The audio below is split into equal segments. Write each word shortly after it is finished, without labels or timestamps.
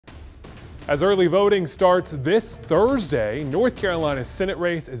As early voting starts this Thursday, North Carolina's Senate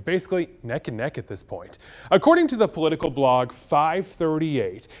race is basically neck and neck at this point. According to the political blog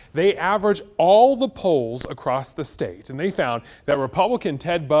 538, they average all the polls across the state, and they found that Republican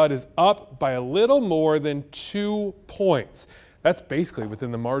Ted Budd is up by a little more than 2 points. That's basically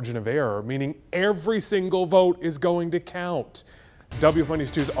within the margin of error, meaning every single vote is going to count. WFMY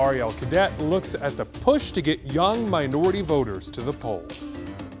News 2's Ariel Cadet looks at the push to get young minority voters to the poll.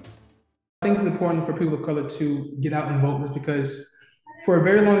 I think it's important for people of color to get out and vote because for a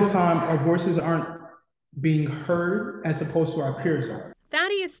very long time, our voices aren't being heard as opposed to our peers are.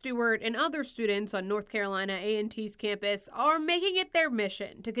 Thaddeus Stewart and other students on North Carolina A&T's campus are making it their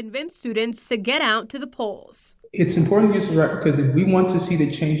mission to convince students to get out to the polls. It's important to use the right because if we want to see the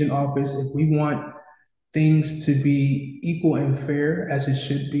change in office, if we want things to be equal and fair as it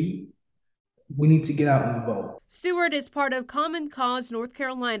should be, we need to get out and vote. Stewart is part of Common Cause North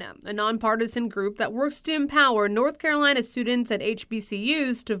Carolina, a nonpartisan group that works to empower North Carolina students at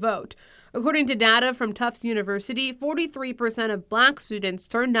HBCUs to vote. According to data from Tufts University, 43% of black students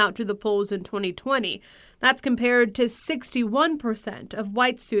turned out to the polls in 2020. That's compared to 61% of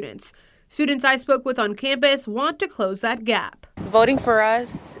white students. Students I spoke with on campus want to close that gap. Voting for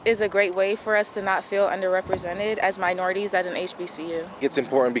us is a great way for us to not feel underrepresented as minorities at an HBCU. It's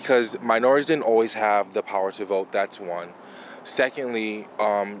important because minorities didn't always have the power to vote, that's one. Secondly,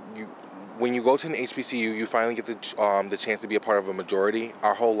 when you go to an HBCU, you finally get the chance to be a part of a majority.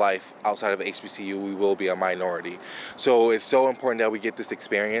 Our whole life outside of HBCU, we will be a minority. So it's so important that we get this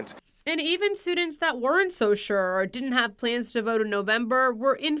experience. And even students that weren't so sure or didn't have plans to vote in November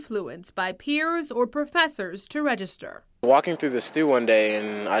were influenced by peers or professors to register. Walking through the stew one day,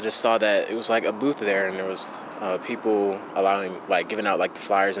 and I just saw that it was like a booth there, and there was people giving out like the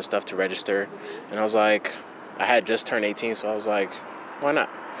flyers and stuff to register. And I was like, I had just turned 18, so I was like, why not?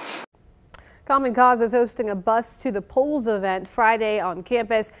 Common Cause is hosting a Bus to the Polls event Friday on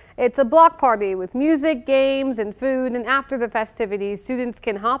campus. It's a block party with music, games, and food, and after the festivities, students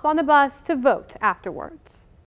can hop on a bus to vote afterwards.